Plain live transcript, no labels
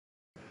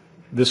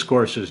This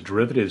course is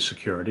Derivative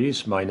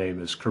Securities. My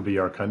name is Kirby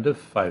Arcundiff.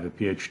 I have a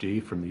Ph.D.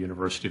 from the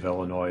University of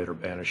Illinois at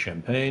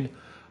Urbana-Champaign.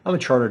 I'm a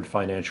chartered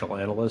financial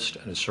analyst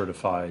and a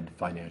certified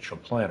financial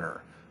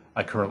planner.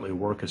 I currently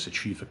work as a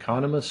chief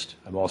economist.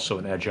 I'm also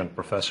an adjunct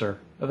professor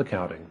of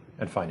accounting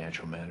and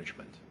financial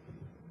management.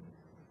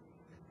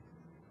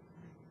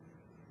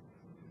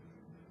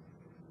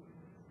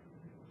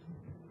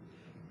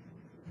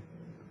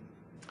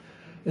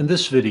 In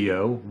this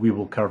video, we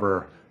will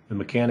cover the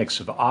mechanics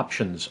of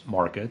options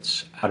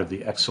markets out of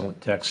the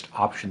excellent text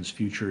Options,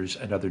 Futures,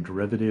 and Other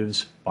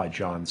Derivatives by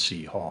John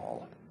C.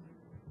 Hall.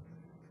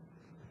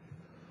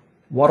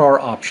 What are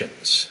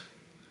options?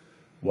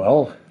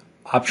 Well,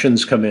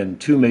 options come in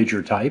two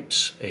major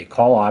types. A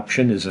call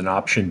option is an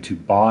option to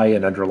buy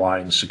an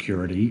underlying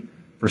security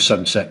for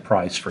some set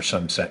price for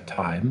some set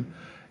time.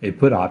 A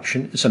put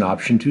option is an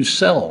option to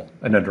sell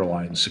an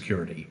underlying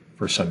security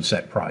for some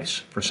set price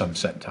for some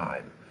set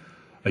time.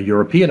 A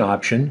European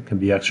option can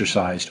be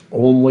exercised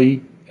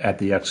only at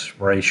the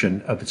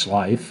expiration of its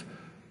life,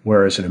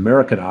 whereas an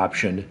American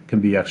option can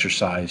be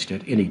exercised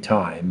at any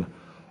time,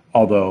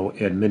 although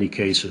in many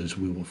cases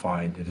we will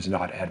find it is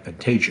not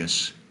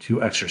advantageous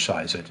to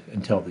exercise it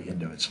until the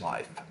end of its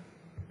life.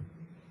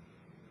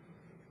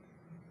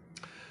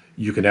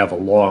 You can have a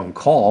long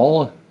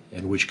call,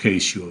 in which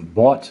case you have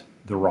bought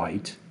the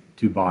right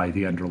to buy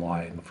the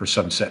underlying for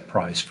some set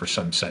price for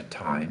some set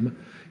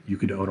time. You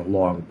could own a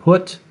long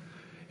put,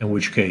 in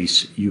which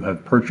case you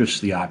have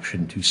purchased the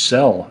option to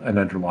sell an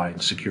underlying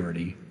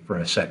security for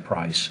a set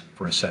price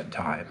for a set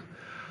time.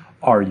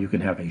 Or you can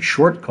have a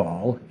short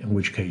call, in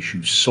which case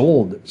you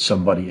sold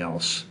somebody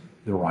else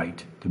the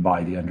right to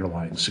buy the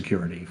underlying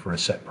security for a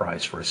set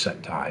price for a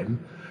set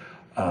time.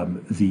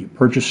 The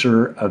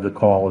purchaser of the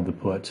call and the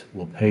put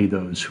will pay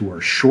those who are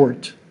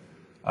short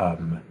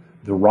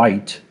the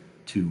right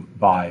to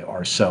buy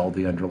or sell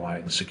the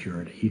underlying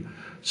security.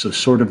 So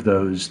sort of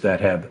those that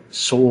have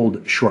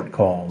sold short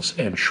calls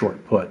and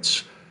short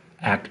puts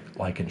act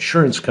like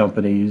insurance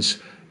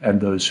companies, and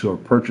those who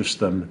have purchased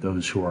them,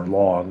 those who are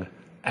long,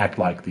 act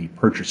like the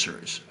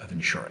purchasers of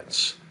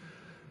insurance.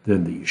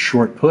 Then the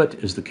short put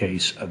is the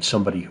case of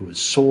somebody who has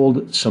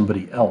sold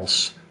somebody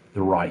else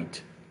the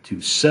right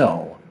to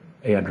sell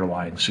an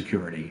underlying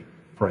security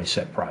for a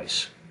set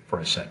price for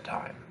a set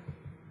time.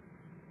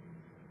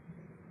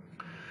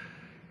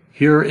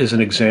 Here is an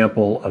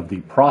example of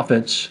the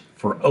profits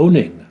for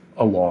owning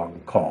a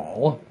long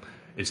call.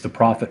 It's the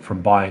profit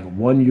from buying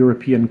one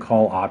European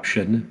call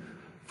option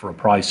for a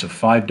price of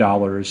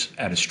 $5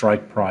 at a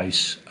strike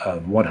price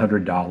of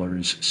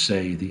 $100.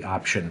 Say the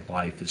option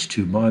life is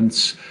 2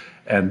 months,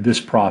 and this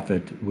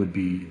profit would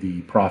be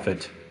the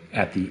profit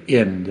at the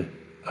end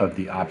of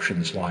the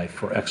option's life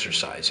for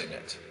exercising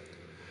it.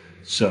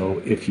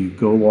 So if you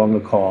go long a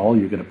call,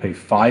 you're going to pay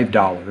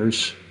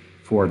 $5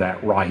 for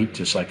that right,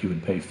 just like you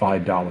would pay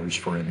 $5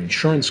 for an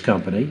insurance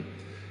company.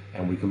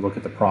 And we can look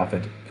at the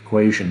profit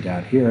equation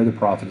down here. The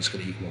profit is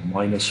going to equal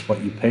minus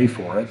what you pay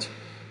for it,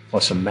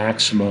 plus a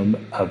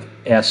maximum of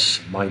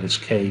S minus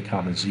K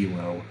comma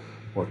 0,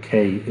 where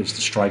K is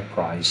the strike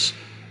price,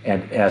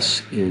 and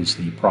S is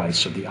the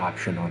price of the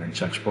option on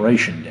its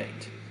expiration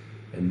date.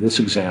 In this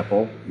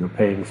example, you're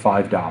paying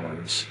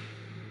 $5,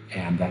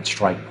 and that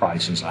strike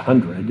price is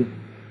 100.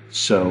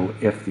 So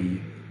if the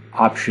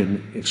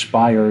option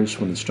expires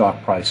when the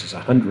stock price is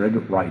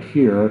 100, right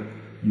here,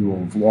 you will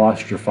have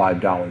lost your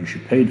 $5 you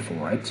paid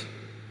for it.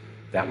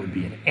 That would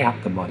be an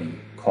at-the-money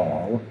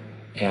call.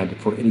 And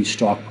for any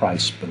stock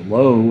price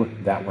below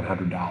that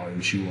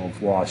 $100, you will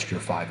have lost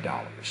your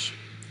 $5.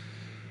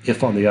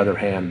 If, on the other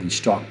hand, the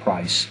stock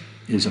price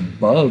is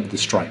above the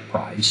strike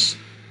price,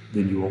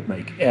 then you will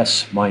make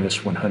S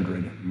minus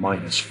 100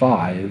 minus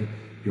 5.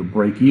 Your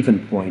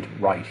break-even point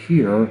right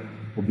here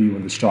will be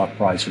when the stock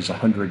price is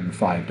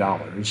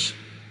 $105,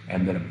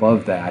 and then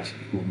above that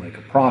you will make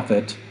a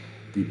profit.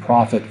 The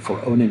profit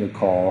for owning a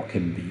call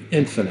can be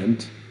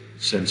infinite,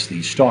 since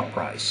the stock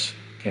price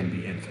can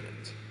be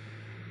infinite.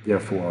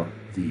 Therefore,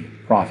 the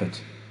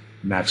profit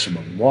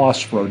maximum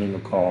loss for owning a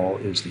call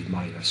is the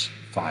minus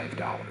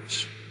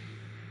 $5.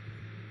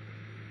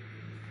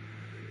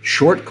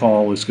 Short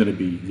call is going to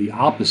be the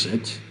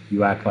opposite.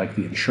 You act like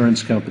the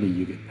insurance company,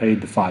 you get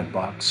paid the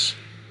 $5.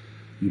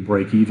 You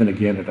break even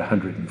again at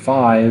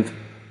 105,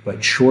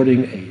 but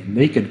shorting a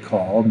naked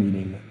call,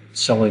 meaning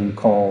selling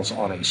calls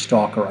on a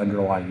stock or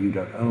underlying you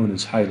don't own,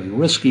 is highly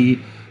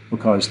risky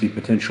because the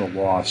potential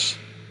loss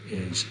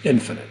is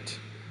infinite.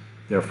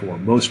 Therefore,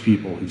 most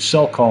people who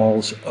sell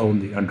calls own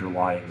the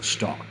underlying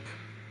stock.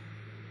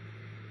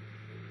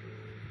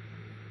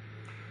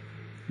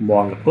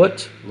 Long a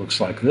put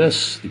looks like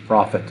this. The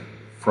profit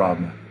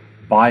from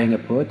buying a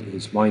put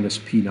is minus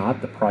P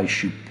naught, the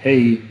price you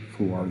pay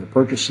for the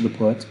purchase of the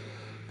put,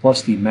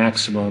 plus the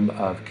maximum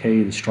of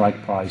K, the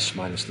strike price,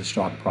 minus the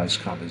stock price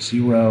comma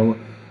 0.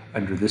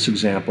 Under this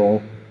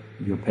example,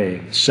 you're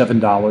paying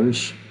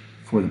 $7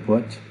 for the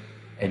put,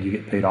 and you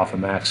get paid off a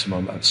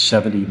maximum of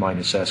 70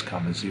 minus S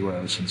comma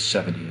 0, since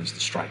 70 is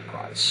the strike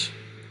price.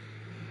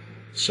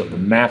 So the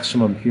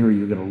maximum here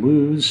you're going to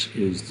lose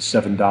is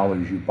the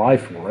 $7 you buy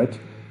for it.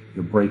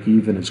 Your break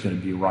even is going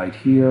to be right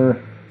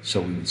here. So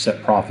we would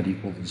set profit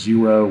equal to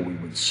 0. We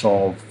would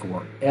solve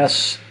for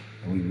S,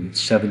 and we would get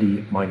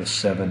 70 minus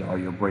 7, or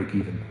your break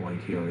even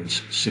point here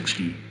is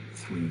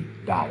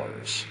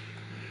 $63.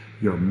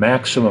 Your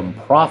maximum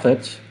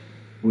profit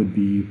would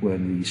be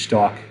when the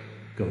stock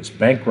goes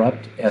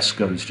bankrupt, S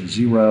goes to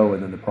 0,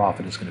 and then the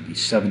profit is going to be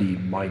 70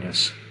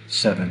 minus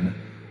 7,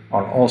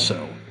 are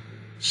also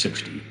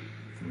 $63.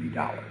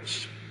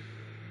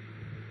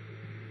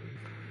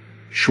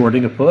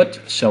 Shorting a put,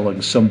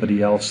 selling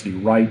somebody else the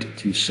right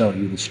to sell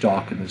you the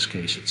stock, in this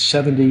case at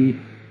 70.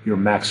 Your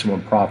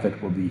maximum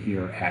profit will be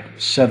here at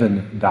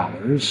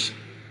 $7.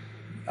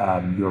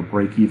 Your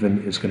break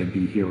even is going to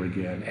be here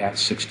again at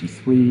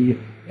 63,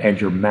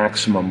 and your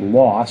maximum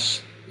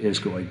loss is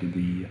going to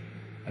be,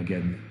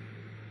 again,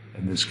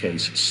 in this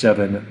case,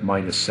 7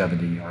 minus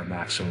 70, our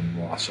maximum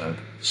loss of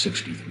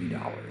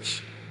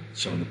 $63.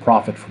 So the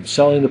profit from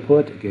selling the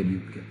put, again,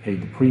 you get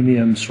paid the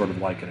premium, sort of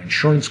like an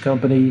insurance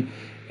company,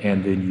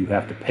 and then you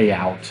have to pay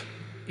out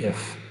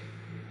if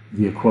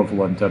the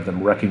equivalent of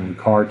them wrecking the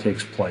car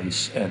takes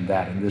place, and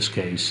that in this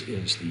case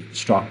is the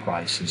stock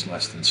price is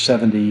less than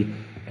 70,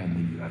 and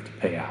then you have to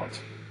pay out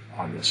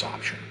on this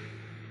option.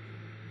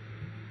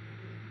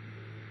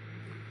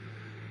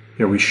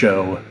 Here we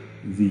show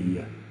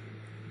the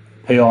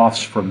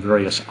payoffs from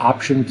various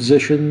option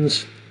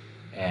positions,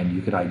 and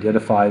you can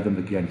identify them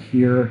again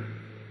here.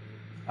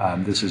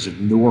 This is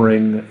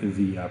ignoring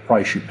the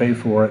price you pay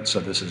for it, so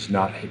this is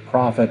not a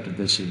profit.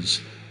 This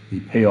is the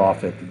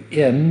payoff at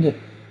the end,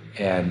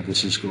 and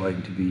this is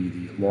going to be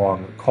the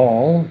long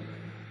call,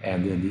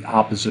 and then the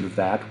opposite of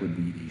that would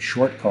be the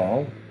short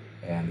call,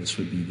 and this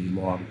would be the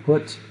long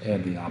put,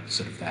 and the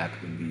opposite of that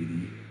would be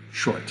the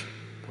short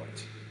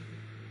put.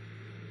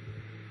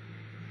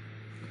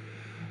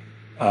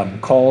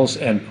 Calls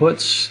and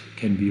puts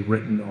can be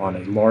written on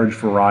a large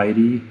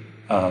variety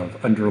of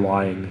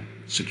underlying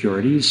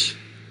securities,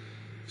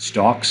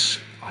 stocks,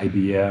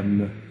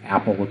 IBM,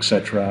 Apple,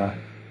 etc.,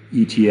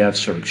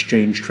 ETFs or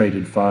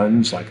exchange-traded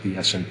funds like the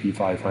S&P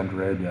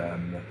 500,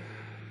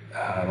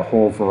 a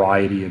whole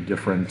variety of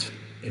different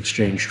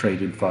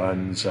exchange-traded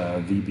funds.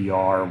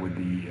 VBR would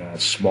be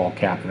small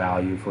cap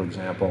value, for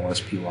example,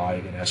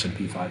 SPY and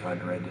S&P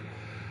 500.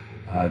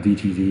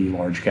 VTV,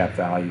 large cap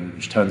value.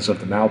 There's tons of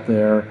them out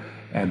there,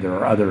 and there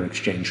are other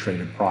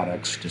exchange-traded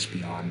products just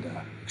beyond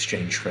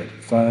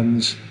exchange-traded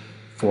funds.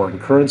 Foreign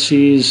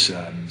currencies,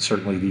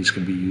 certainly these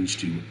can be used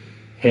to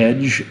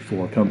hedge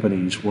for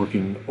companies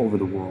working over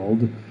the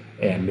world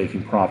and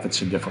making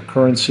profits in different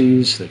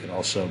currencies. They can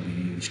also be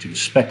used to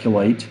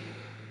speculate,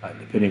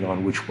 depending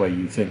on which way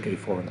you think a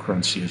foreign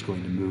currency is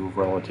going to move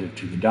relative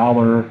to the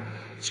dollar.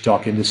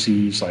 Stock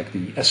indices like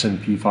the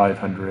S&P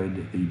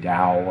 500, the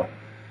Dow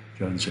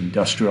Jones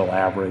Industrial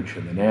Average,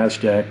 and the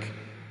NASDAQ.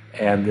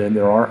 And then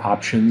there are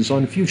options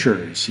on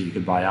futures. So you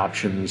could buy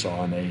options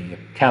on a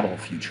cattle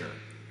future,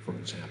 for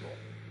example.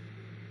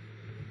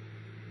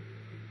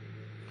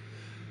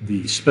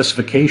 The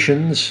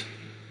specifications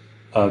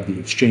of the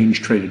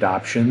exchange-traded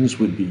options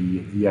would be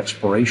the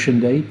expiration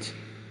date.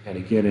 And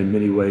again, in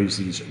many ways,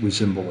 these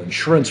resemble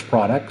insurance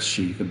products.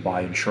 So you could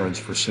buy insurance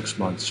for 6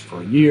 months,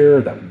 for a year.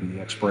 That would be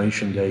the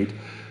expiration date.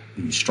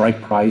 The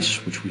strike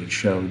price, which we had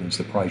shown, is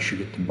the price you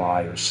get to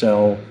buy or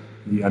sell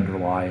the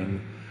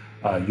underlying.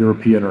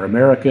 European or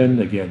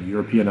American, again,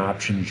 European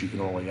options you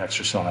can only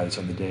exercise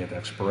on the day of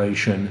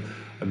expiration.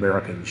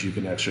 Americans you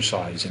can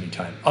exercise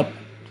anytime up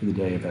to the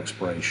day of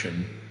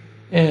expiration.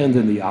 And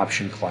then the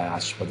option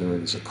class, whether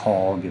it is a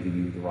call giving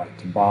you the right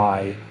to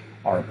buy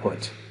or a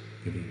put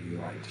giving you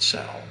the right to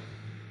sell.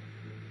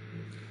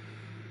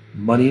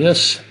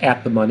 Moneyness,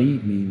 at the money,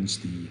 means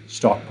the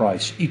stock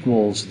price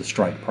equals the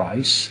strike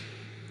price.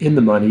 In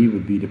the money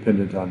would be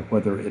dependent on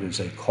whether it is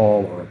a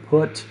call or a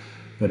put,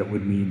 but it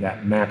would mean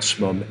that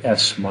maximum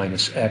S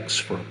minus X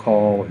for a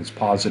call is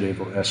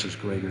positive, or S is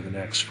greater than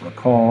X for a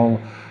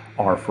call,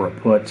 or for a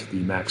put,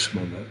 the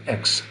maximum of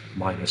X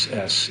minus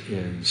S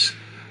is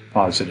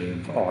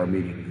positive, or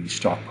meaning the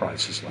stock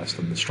price is less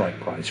than the strike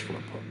price for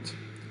a put.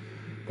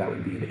 That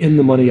would be an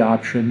in-the-money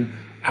option.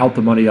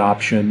 Out-the-money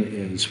option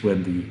is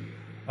when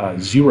the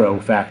zero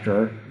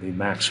factor, the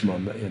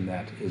maximum in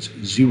that is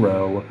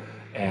 0,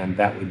 and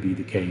that would be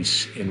the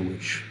case in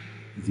which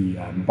the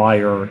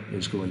buyer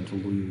is going to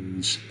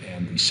lose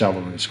and the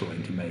seller is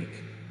going to make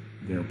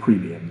their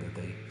premium that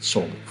they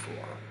sold it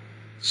for.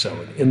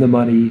 So in the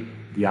money,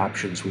 the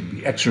options would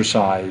be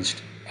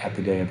exercised at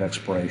the day of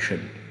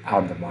expiration.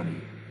 Out of the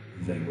money,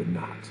 they would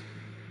not.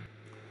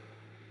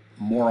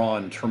 More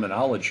on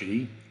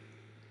terminology.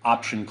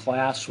 Option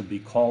class would be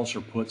calls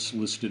or puts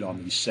listed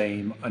on the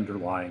same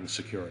underlying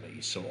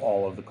security. So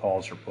all of the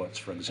calls or puts,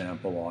 for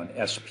example, on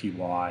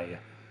SPY,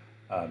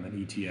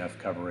 an ETF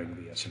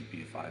covering the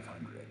S&P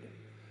 500.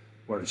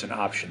 Whereas an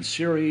option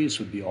series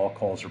would be all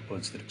calls or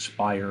puts that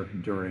expire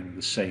during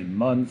the same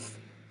month,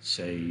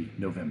 say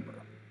November.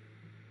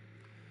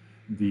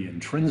 The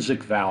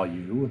intrinsic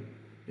value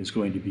is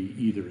going to be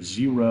either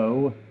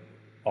 0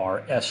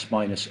 our S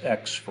minus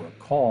X for a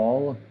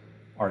call,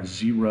 our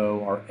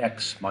 0, our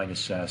X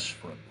minus S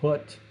for a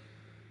put.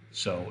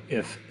 So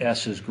if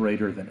S is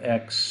greater than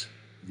X,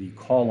 the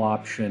call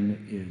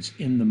option is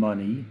in the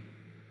money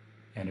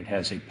and it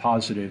has a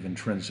positive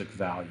intrinsic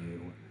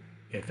value.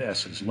 If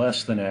S is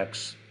less than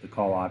X, the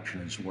call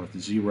option is worth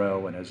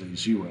 0 and has a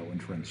 0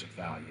 intrinsic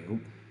value.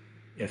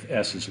 If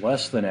S is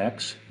less than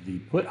X, the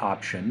put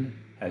option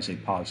has a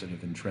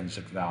positive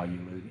intrinsic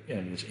value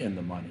and is in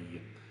the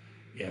money.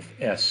 If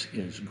S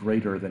is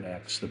greater than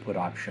X, the put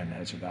option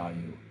has a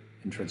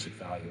intrinsic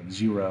value of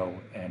 0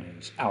 and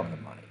is out of the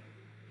money.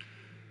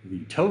 The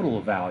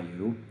total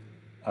value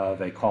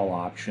of a call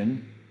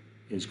option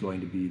is going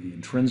to be the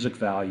intrinsic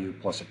value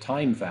plus a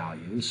time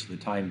value. So the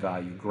time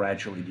value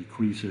gradually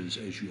decreases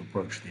as you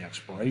approach the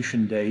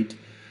expiration date,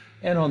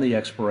 and on the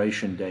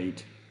expiration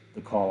date,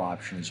 the call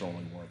option is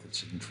only worth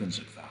its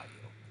intrinsic value.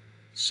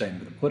 Same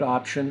with the put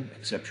option,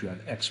 except you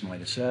have X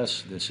minus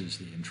S. This is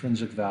the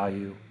intrinsic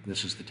value.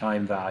 This is the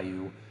time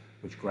value,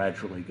 which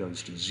gradually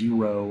goes to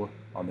 0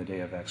 on the day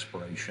of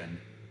expiration,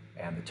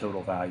 and the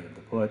total value of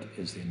the put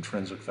is the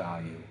intrinsic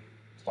value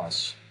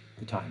plus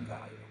the time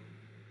value.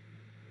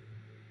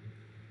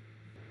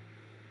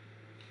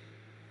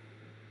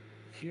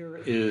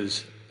 Here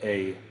is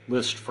a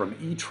list from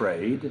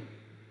E-Trade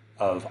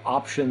of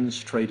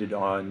options traded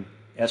on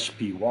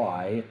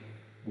SPY,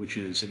 which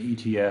is an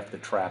ETF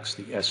that tracks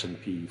the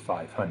S&P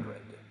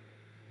 500.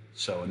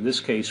 So in this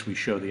case, we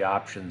show the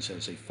options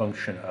as a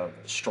function of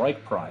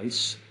strike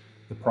price,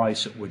 the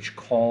price at which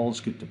calls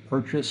get to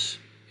purchase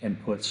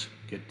and puts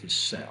get to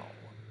sell.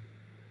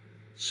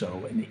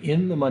 So an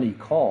in-the-money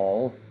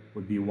call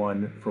would be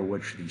one for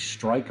which the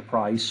strike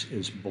price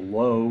is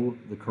below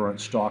the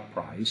current stock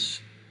price.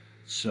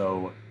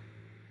 So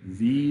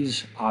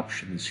these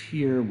options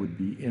here would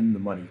be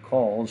in-the-money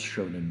calls,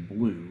 shown in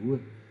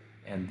blue,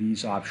 and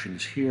these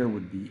options here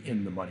would be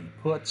in-the-money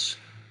puts,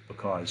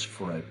 because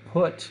for a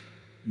put,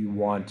 you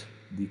want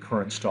the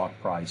current stock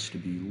price to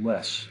be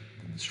less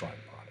than the strike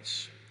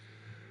price.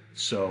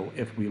 So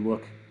if we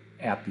look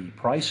at the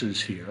prices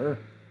here,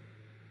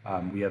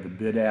 we have a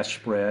bid-ask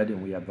spread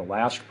and we have the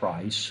last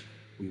price.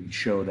 We would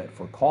show that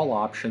for call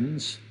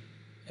options,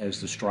 as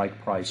the strike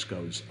price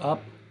goes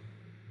up,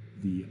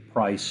 the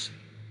price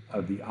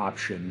of the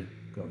option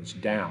goes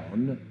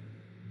down,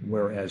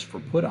 whereas for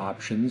put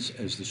options,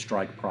 as the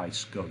strike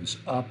price goes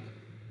up,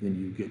 then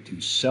you get to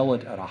sell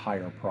it at a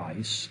higher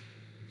price,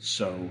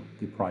 so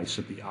the price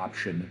of the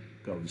option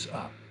goes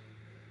up.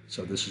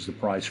 So this is the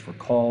price for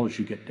calls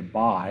you get to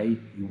buy.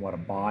 You want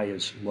to buy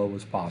as low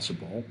as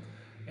possible.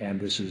 And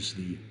this is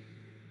the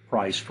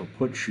price for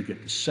puts you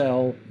get to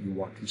sell. You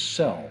want to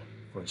sell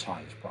for as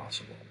high as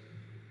possible.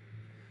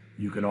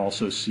 You can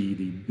also see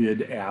the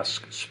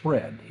bid-ask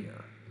spread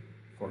here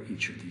for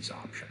each of these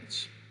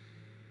options.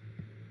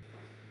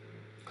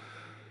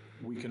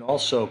 We can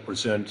also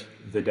present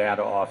the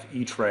data off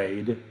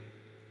E-Trade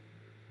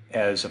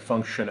as a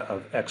function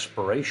of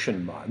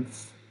expiration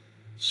month.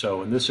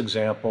 So in this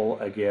example,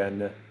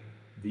 again,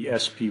 the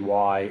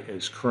SPY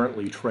is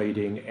currently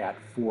trading at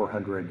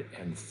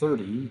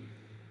 430,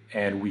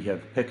 and we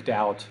have picked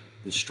out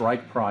the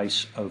strike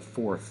price of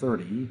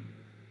 430.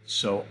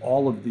 So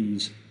all of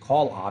these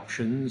call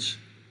options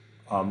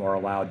are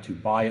allowed to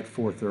buy at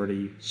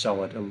 430,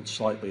 sell it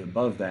slightly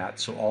above that.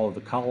 So all of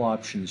the call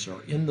options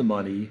are in the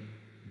money.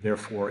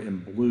 Therefore, in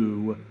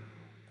blue,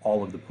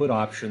 all of the put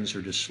options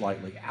are just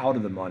slightly out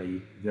of the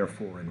money,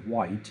 therefore in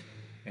white.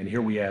 And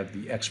here we have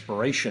the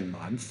expiration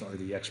month, or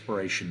the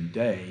expiration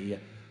day,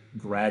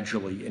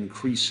 gradually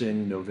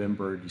increasing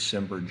November,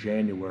 December,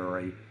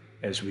 January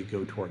as we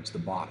go towards the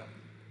bottom.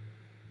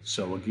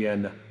 So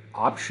again,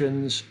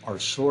 options are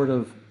sort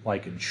of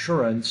like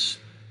insurance.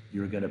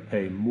 You're going to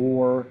pay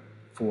more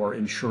for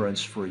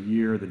insurance for a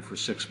year than for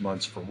 6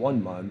 months for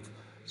 1 month.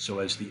 So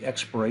as the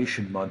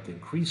expiration month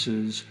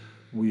increases,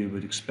 we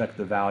would expect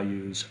the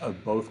values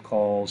of both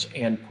calls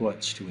and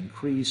puts to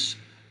increase,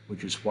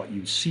 which is what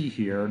you see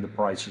here. The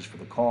prices for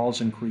the calls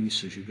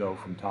increase as you go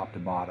from top to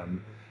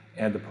bottom,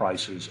 and the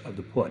prices of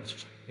the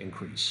puts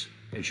increase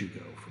as you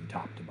go from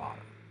top to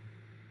bottom.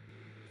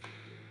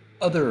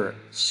 Other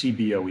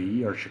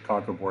CBOE, or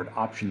Chicago Board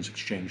Options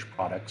Exchange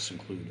products,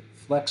 include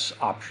flex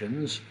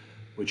options,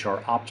 which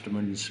are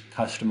options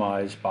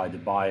customized by the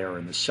buyer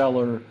and the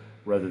seller,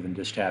 rather than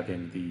just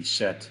having the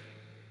set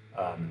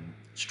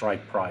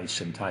strike price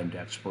and time to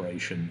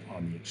expiration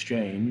on the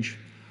exchange.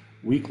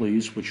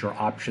 Weeklies, which are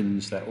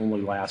options that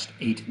only last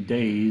 8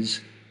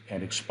 days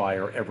and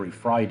expire every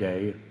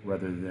Friday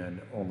rather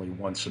than only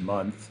once a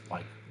month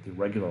like the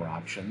regular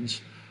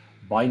options.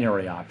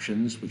 Binary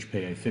options, which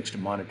pay a fixed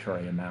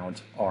monetary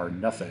amount, are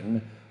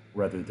nothing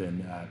rather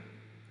than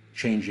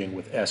changing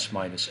with S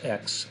minus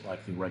X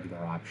like the regular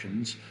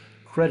options.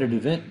 Credit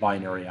event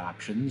binary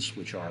options,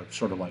 which are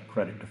sort of like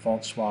credit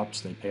default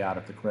swaps, they pay out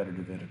if the credit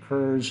event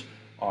occurs,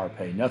 or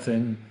pay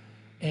nothing.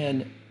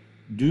 And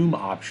doom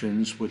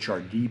options, which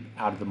are deep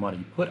out of the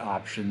money put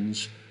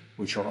options,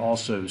 which are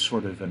also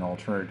sort of an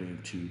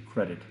alternative to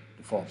credit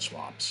default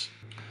swaps.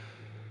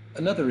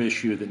 Another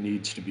issue that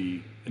needs to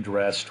be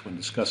addressed when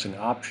discussing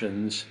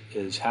options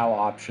is how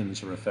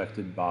options are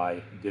affected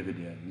by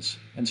dividends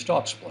and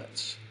stock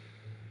splits.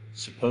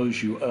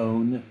 Suppose you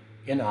own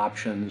in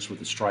options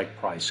with a strike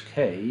price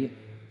K,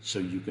 so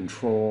you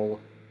control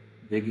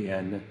big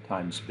N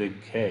times big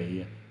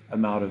K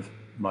amount of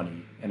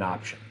money in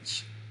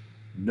options.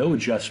 No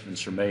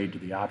adjustments are made to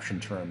the option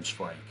terms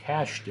for a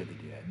cash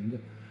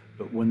dividend,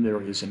 but when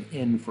there is an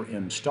N for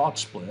M stock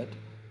split,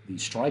 the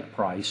strike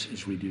price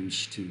is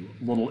reduced to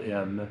little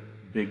m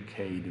big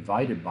K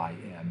divided by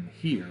M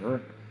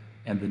here,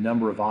 and the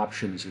number of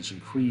options is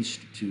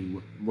increased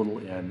to little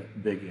n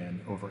big N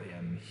over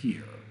M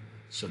here.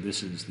 So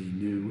this is the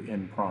new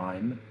N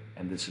prime,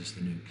 and this is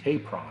the new K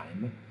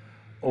prime.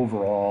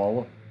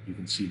 Overall, you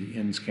can see the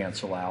N's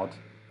cancel out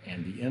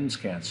and the M's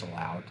cancel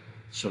out,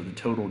 so the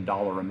total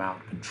dollar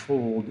amount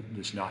controlled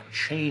does not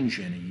change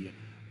any,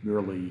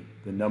 merely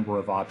the number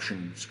of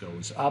options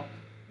goes up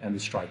and the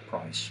strike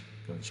price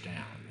goes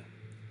down.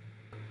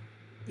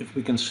 If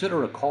we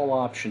consider a call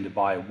option to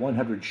buy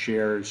 100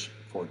 shares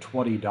for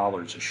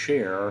 $20 a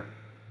share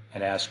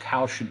and ask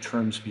how should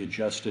terms be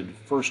adjusted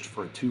first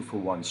for a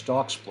 2-for-1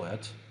 stock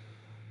split,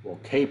 well,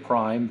 K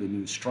prime, the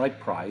new strike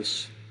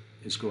price,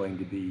 is going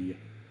to be,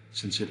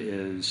 since it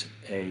is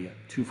a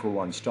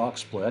 2-for-1 stock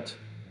split,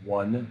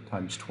 1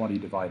 times 20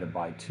 divided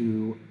by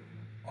 2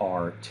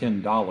 are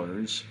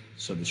 $10,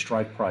 so the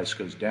strike price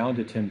goes down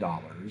to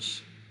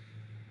 $10,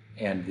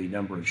 and the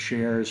number of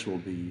shares will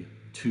be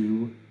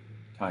 2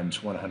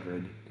 times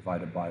 100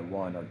 divided by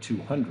 1 are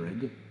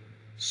 200.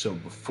 So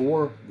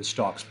before the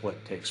stock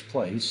split takes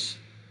place,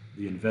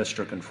 the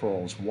investor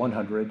controls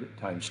 100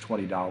 times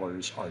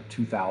 $20 are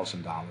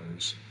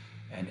 $2,000,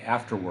 and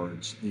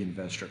afterwards the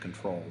investor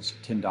controls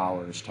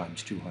 $10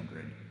 times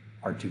 200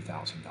 are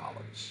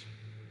 $2,000.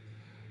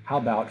 How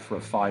about for a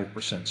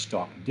 5%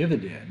 stock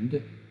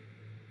dividend,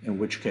 in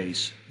which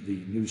case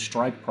the new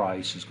strike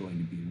price is going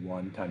to be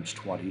 1 times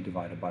 20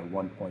 divided by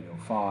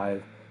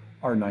 1.05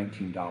 are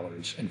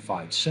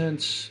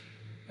 $19.05,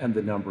 and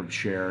the number of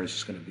shares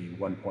is going to be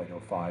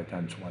 1.05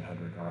 times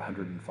 100 are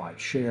 105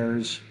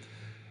 shares.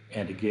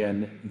 And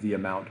again, the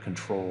amount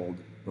controlled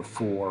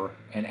before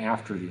and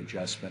after the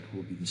adjustment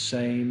will be the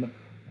same.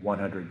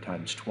 100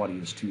 times 20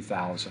 is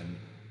 2,000.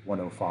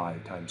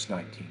 105 times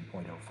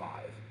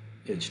 19.05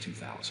 is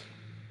 2,000.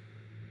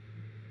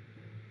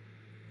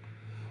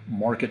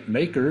 Market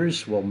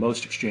makers, well,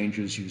 most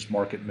exchanges use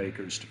market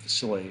makers to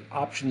facilitate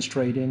options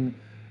trading,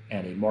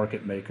 and a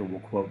market maker will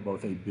quote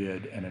both a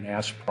bid and an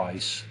ask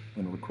price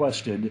when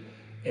requested.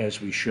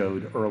 As we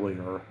showed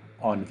earlier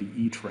on the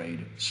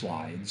E-Trade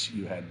slides,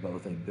 you had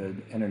both a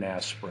bid and an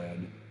ask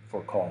spread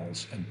for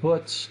calls and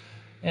puts,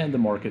 and the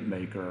market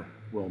maker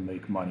will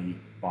make money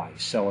by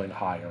selling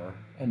higher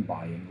and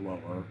buying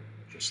lower,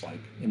 just like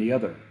any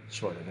other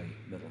sort of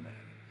a middleman.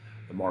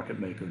 The market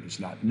maker does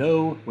not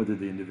know whether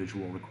the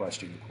individual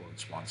requesting the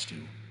quotes wants to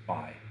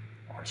buy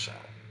or sell.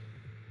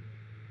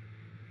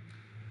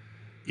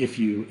 If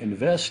you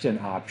invest in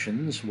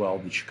options, well,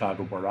 the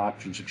Chicago Board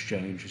Options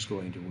Exchange is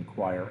going to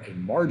require a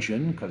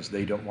margin because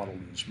they don't want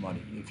to lose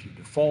money if you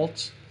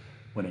default.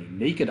 When a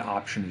naked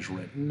option is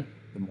written,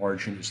 the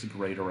margin is the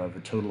greater of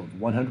a total of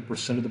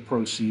 100% of the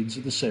proceeds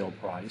of the sale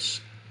price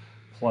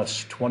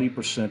plus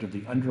 20% of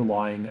the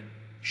underlying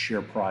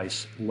share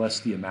price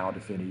less the amount,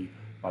 if any,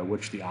 by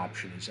which the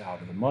option is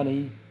out of the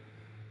money,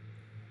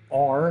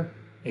 or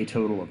a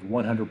total of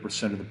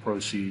 100% of the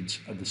proceeds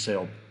of the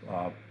sale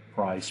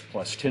price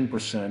plus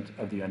 10%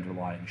 of the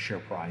underlying share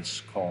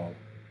price, call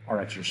or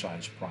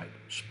exercise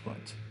price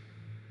put.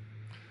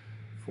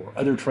 For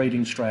other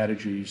trading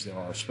strategies, there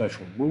are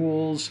special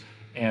rules,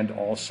 and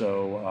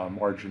also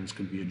margins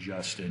can be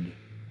adjusted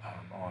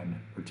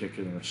on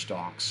particular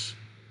stocks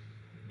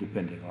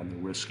depending on the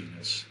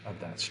riskiness of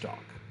that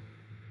stock.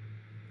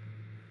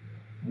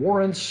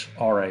 Warrants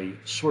are a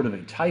sort of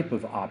a type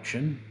of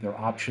option. They're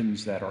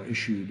options that are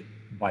issued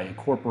by a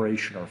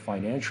corporation or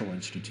financial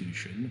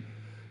institution.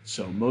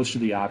 So most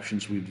of the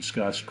options we've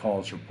discussed,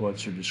 calls or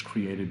puts, are just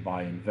created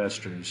by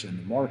investors in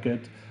the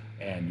market,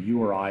 and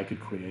you or I could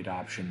create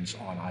options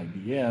on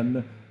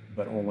IBM,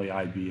 but only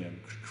IBM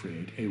could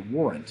create a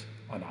warrant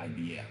on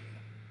IBM.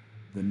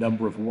 The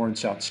number of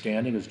warrants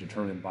outstanding is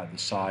determined by the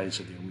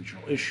size of the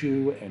original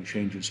issue and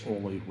changes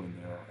only when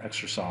they're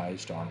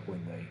exercised or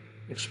when they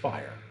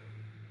expire.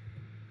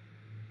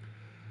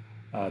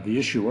 The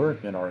issuer,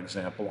 in our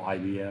example,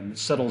 IBM,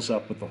 settles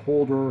up with the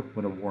holder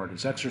when a warrant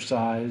is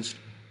exercised.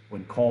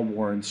 When call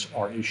warrants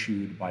are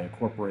issued by a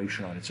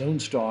corporation on its own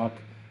stock,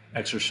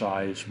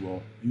 exercise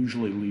will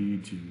usually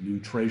lead to new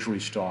treasury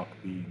stock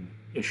being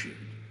issued.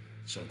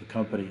 So the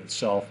company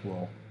itself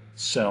will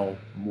sell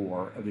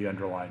more of the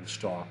underlying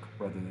stock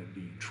rather than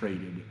being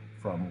traded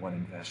from one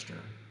investor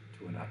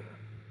to another.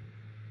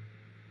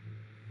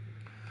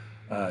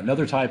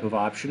 Another type of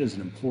option is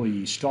an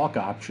employee stock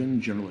option,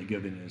 generally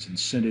given as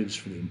incentives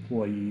for the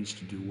employees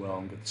to do well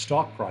and get the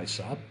stock price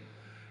up.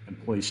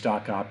 Employee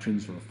stock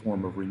options are a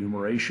form of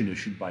remuneration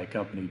issued by a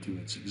company to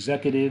its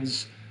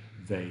executives.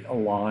 They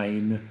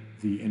align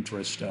the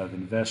interest of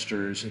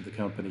investors in the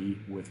company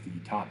with the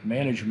top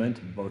management,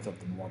 and both of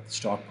them want the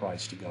stock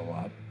price to go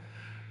up.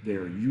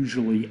 They're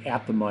usually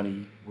at the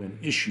money when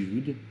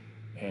issued,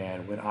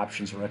 and when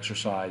options are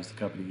exercised, the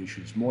company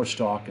issues more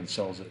stock and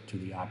sells it to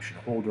the option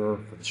holder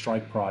for the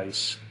strike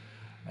price,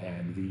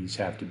 and these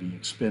have to be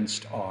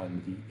expensed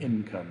on the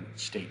income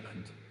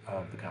statement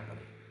of the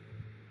company.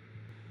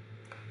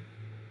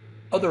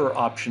 Other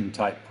option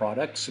type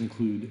products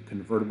include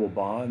convertible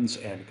bonds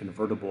and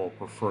convertible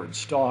preferred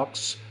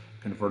stocks.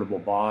 Convertible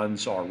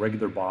bonds are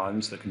regular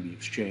bonds that can be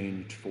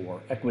exchanged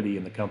for equity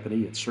in the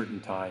company at certain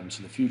times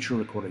in the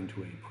future according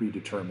to a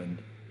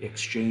predetermined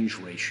exchange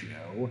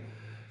ratio.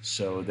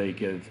 So they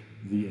give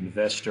the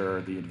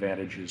investor the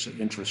advantages of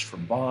interest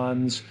from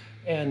bonds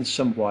and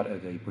somewhat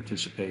of a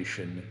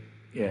participation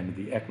in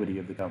the equity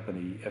of the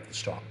company if the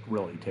stock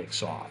really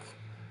takes off.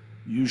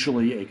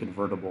 Usually a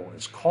convertible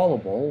is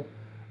callable.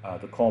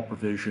 The call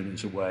provision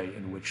is a way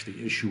in which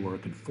the issuer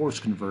can force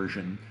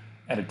conversion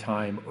at a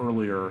time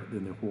earlier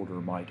than the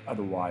holder might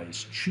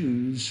otherwise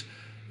choose.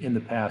 In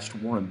the past,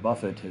 Warren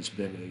Buffett has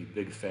been a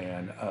big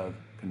fan of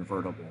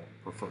convertible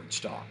preferred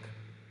stock.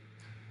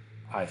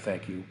 I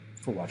thank you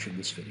for watching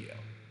this video.